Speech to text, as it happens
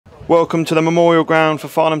Welcome to the memorial ground for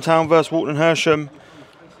Farnham Town vs Walton and Hersham.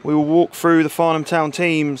 We will walk through the Farnham Town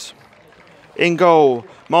teams. In goal,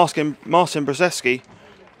 Marcin Brzeski.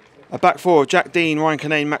 A back four of Jack Dean, Ryan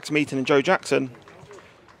Canane, Max Meaton and Joe Jackson.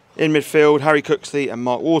 In midfield, Harry Cooksley and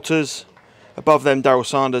Mark Waters. Above them, Daryl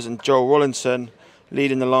Sanders and Joel Rollinson.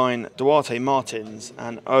 Leading the line, Duarte Martins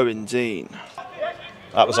and Owen Dean.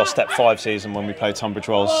 That was our Step 5 season when we played Tunbridge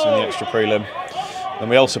Wells in the extra prelim. And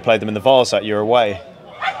we also played them in the Vars that year away.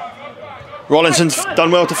 Rollinson's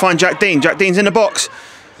done well to find Jack Dean. Jack Dean's in the box.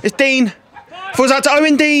 It's Dean. Falls out to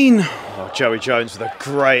Owen Dean. Oh, Joey Jones with a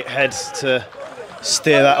great head to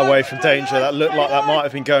steer that away from danger. That looked like that might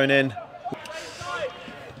have been going in.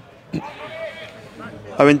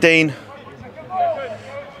 Owen Dean.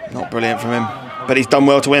 Not brilliant from him, but he's done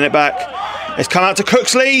well to win it back. It's come out to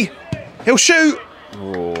Cooksley. He'll shoot.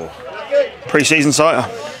 Oh. Pre-season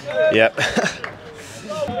sighter. Yep.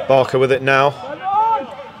 Barker with it now.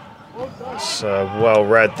 It's well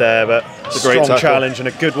read there, but it's a great strong tackle. challenge and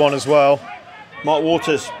a good one as well. Mark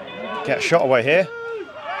Waters. Get a shot away here.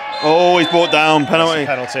 Oh, he's brought down. Penalty.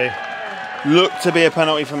 Penalty. Looked to be a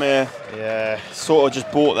penalty from here. Yeah. Sort of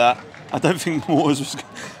just bought that. I don't think Waters was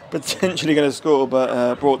potentially going to score,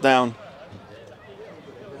 but brought down.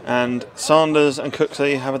 And Sanders and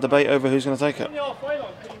Cooksley have a debate over who's going to take it.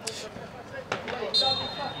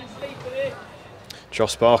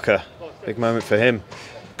 Josh Barker. Big moment for him.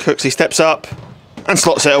 Cooksley steps up and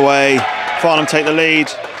slots it away. Farnham take the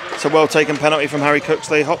lead. It's a well taken penalty from Harry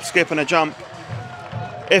Cooksley. Hop, skip and a jump.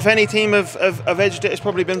 If any team have edged it, it's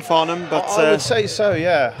probably been Farnham. But I would say so,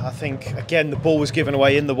 yeah. I think, again, the ball was given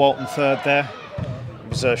away in the Walton third there. It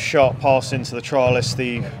was a sharp pass into the trialist,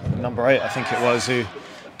 the number 8, I think it was, who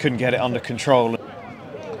couldn't get it under control.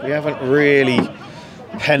 We haven't really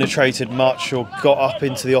penetrated much or got up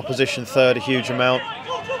into the opposition third a huge amount.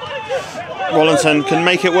 Rollinson can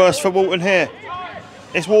make it worse for Walton here.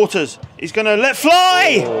 It's Waters. He's going to let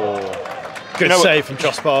fly. Oh. Good save from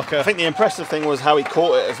Josh Barker. I think the impressive thing was how he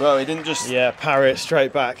caught it as well. He didn't just... Yeah, parry it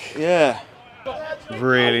straight back. Yeah.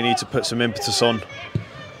 Really need to put some impetus on.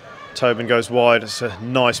 Tobin goes wide. It's a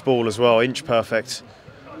nice ball as well. Inch perfect.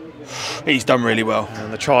 He's done really well.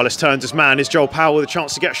 And the trialist turns his man. Is Joel Powell with a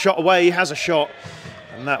chance to get a shot away? He has a shot.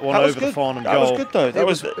 And that one over the Farnham goal. That was good though.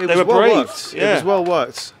 They were well brave. Worked. Yeah. It was well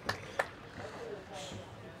worked.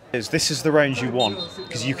 This is the range you want,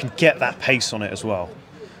 because you can get that pace on it as well.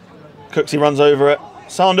 Cooksley runs over it.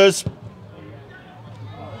 Sanders.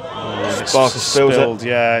 Barker spills it.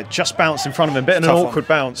 Yeah, just bounced in front of him. Bit of an awkward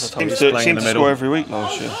bounce. Seems to score every week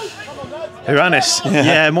last year. Who, Anis?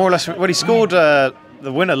 Yeah, more or less. Well, he scored the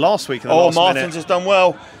winner last week in the last Martins minute. has done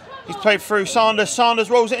well. He's played through Sanders. Sanders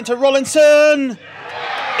rolls it into Rollinson.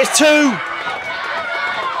 It's 2.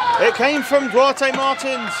 It came from Duarte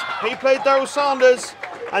Martins. He played Daryl Sanders.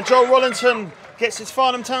 And Joel Rollinson gets his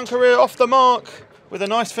Farnham Town career off the mark with a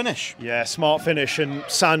nice finish. Yeah, smart finish, and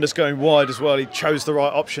Sanders going wide as well. He chose the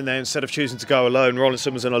right option there instead of choosing to go alone.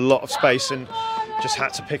 Rollinson was in a lot of space and just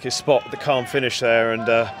had to pick his spot with the calm finish there. And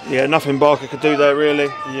yeah, nothing Barker could do there really.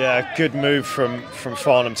 Yeah, good move from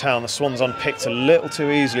Farnham Town. The Swans unpicked a little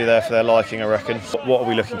too easily there for their liking, I reckon. What are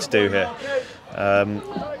we looking to do here? And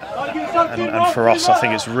for us, I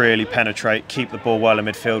think it's really penetrate, keep the ball well in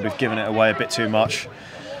midfield. We've given it away a bit too much.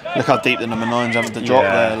 Look how deep the number 9's having to drop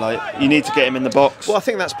there. Like, you need to get him in the box. Well, I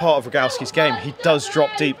think that's part of Rogalski's game. He does drop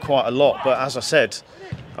deep quite a lot, but as I said,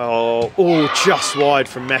 just wide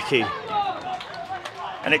from Mecki.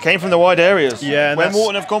 And it came from the wide areas. Yeah, when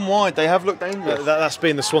Walton have gone wide, they have looked dangerous. That's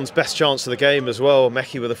been the Swans' best chance of the game as well.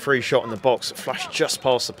 Mecki with a free shot in the box that flashed just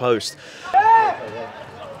past the post.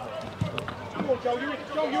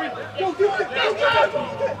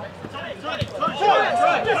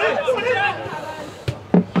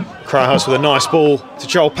 Crowhouse with a nice ball to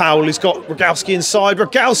Joel Powell. He's got Rogalski inside.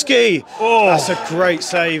 Rogalski! Oh, that's a great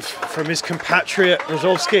save from his compatriot,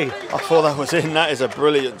 Rozovski. I thought that was in. That is a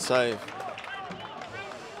brilliant save.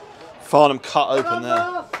 Farnham cut open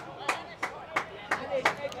there.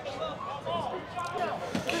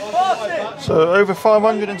 So over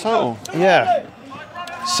 500 in total. Yeah.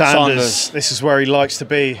 Sanders, this is where he likes to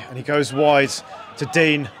be, and he goes wide to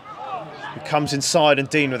Dean, who comes inside, and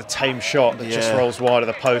Dean with a tame shot that just rolls wide of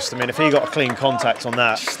the post. I mean, if he got a clean contact on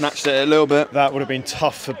that, snatched it a little bit, that would have been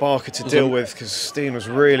tough for Barker to deal with, because Dean was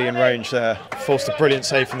really in range there. Forced a brilliant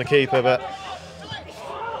save from the keeper, but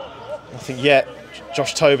nothing yet.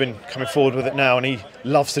 Josh Tobin coming forward with it now, and he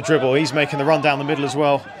loves to dribble. He's making the run down the middle as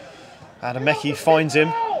well. And Mecki finds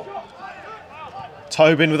him.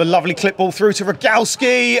 Tobin with a lovely clip ball through to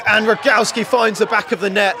Rogalski, and Rogalski finds the back of the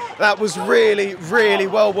net. That was really, really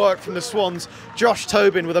well worked from the Swans. Josh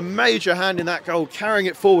Tobin with a major hand in that goal, carrying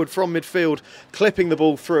it forward from midfield, clipping the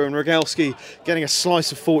ball through, and Rogalski getting a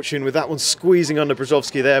slice of fortune with that one squeezing under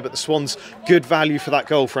Brzozowski there. But the Swans, good value for that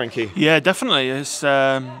goal, Frankie. Yeah, definitely. It's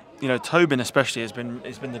you know, Tobin especially has been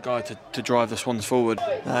the guy to drive the Swans forward.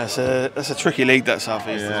 That's a tricky league, that South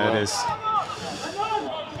East. Yeah, as well. it is.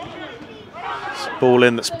 Ball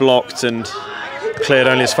in that's blocked and cleared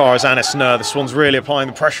only as far as Anis Nur. The Swans really applying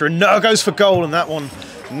the pressure, and Nur goes for goal, and that one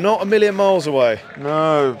not a million miles away.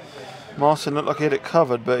 No, Martin looked like he had it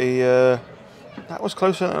covered, but that was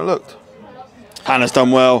closer than it looked. Hannah's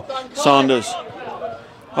done well. Sanders.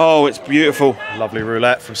 Oh, it's beautiful. Lovely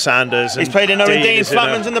roulette from Sanders. He's played in Owen Dean.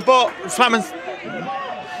 Flatman's in the bot. Flatman's.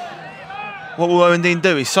 What will Owen Dean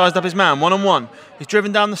do? He's sized up his man, one-on-one. He's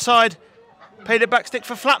driven down the side. Paid it back stick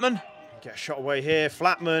for Flatman. Get a shot away here.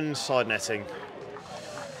 Flatman, side netting.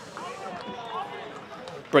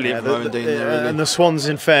 Brilliant from Owen Dean there, really. And the Swans,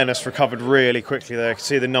 in fairness, recovered really quickly there. You can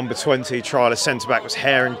see the number 20 trialist centre-back was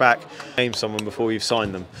herring back. Name someone before you've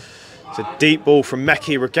signed them. It's a deep ball from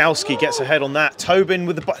Meki. Rogalski gets ahead on that. Tobin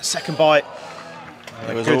with the second bite.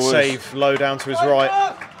 Good save, low down to his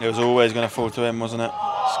right. It was always going to fall to him, wasn't it?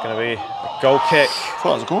 It's going to be a goal kick. I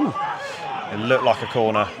thought it was a corner. It looked like a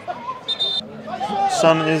corner.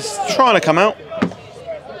 Sun is trying to come out.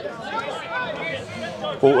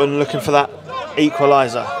 Walton looking for that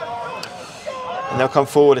equaliser. And they'll come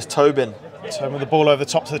forward as Tobin. Tobin with the ball over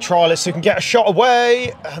the top to the trialist who can get a shot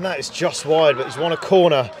away. And that is just wide, but he's won a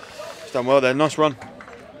corner. He's done well there, nice run.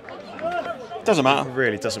 Doesn't matter. It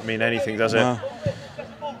really doesn't mean anything, does it? No.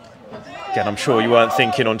 Again, I'm sure you weren't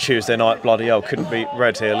thinking on Tuesday night, bloody hell, couldn't beat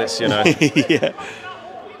Red here. Let's, you know. Yeah.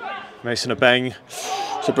 Mason Abeng.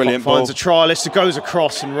 It's a brilliant ball. Finds a trialist who goes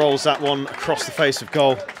across and rolls that one across the face of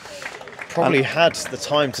goal. Probably had the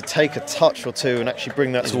time to take a touch or two and actually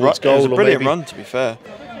bring that towards goal. It was a brilliant run, to be fair.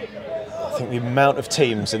 I think the amount of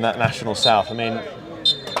teams in that National South, I mean...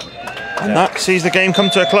 And that sees the game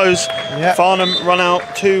come to a close. Yeah. Farnham run out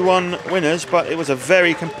 2-1 winners, but it was a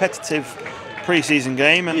very competitive pre-season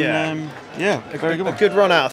game, and yeah, very good one. A good run out.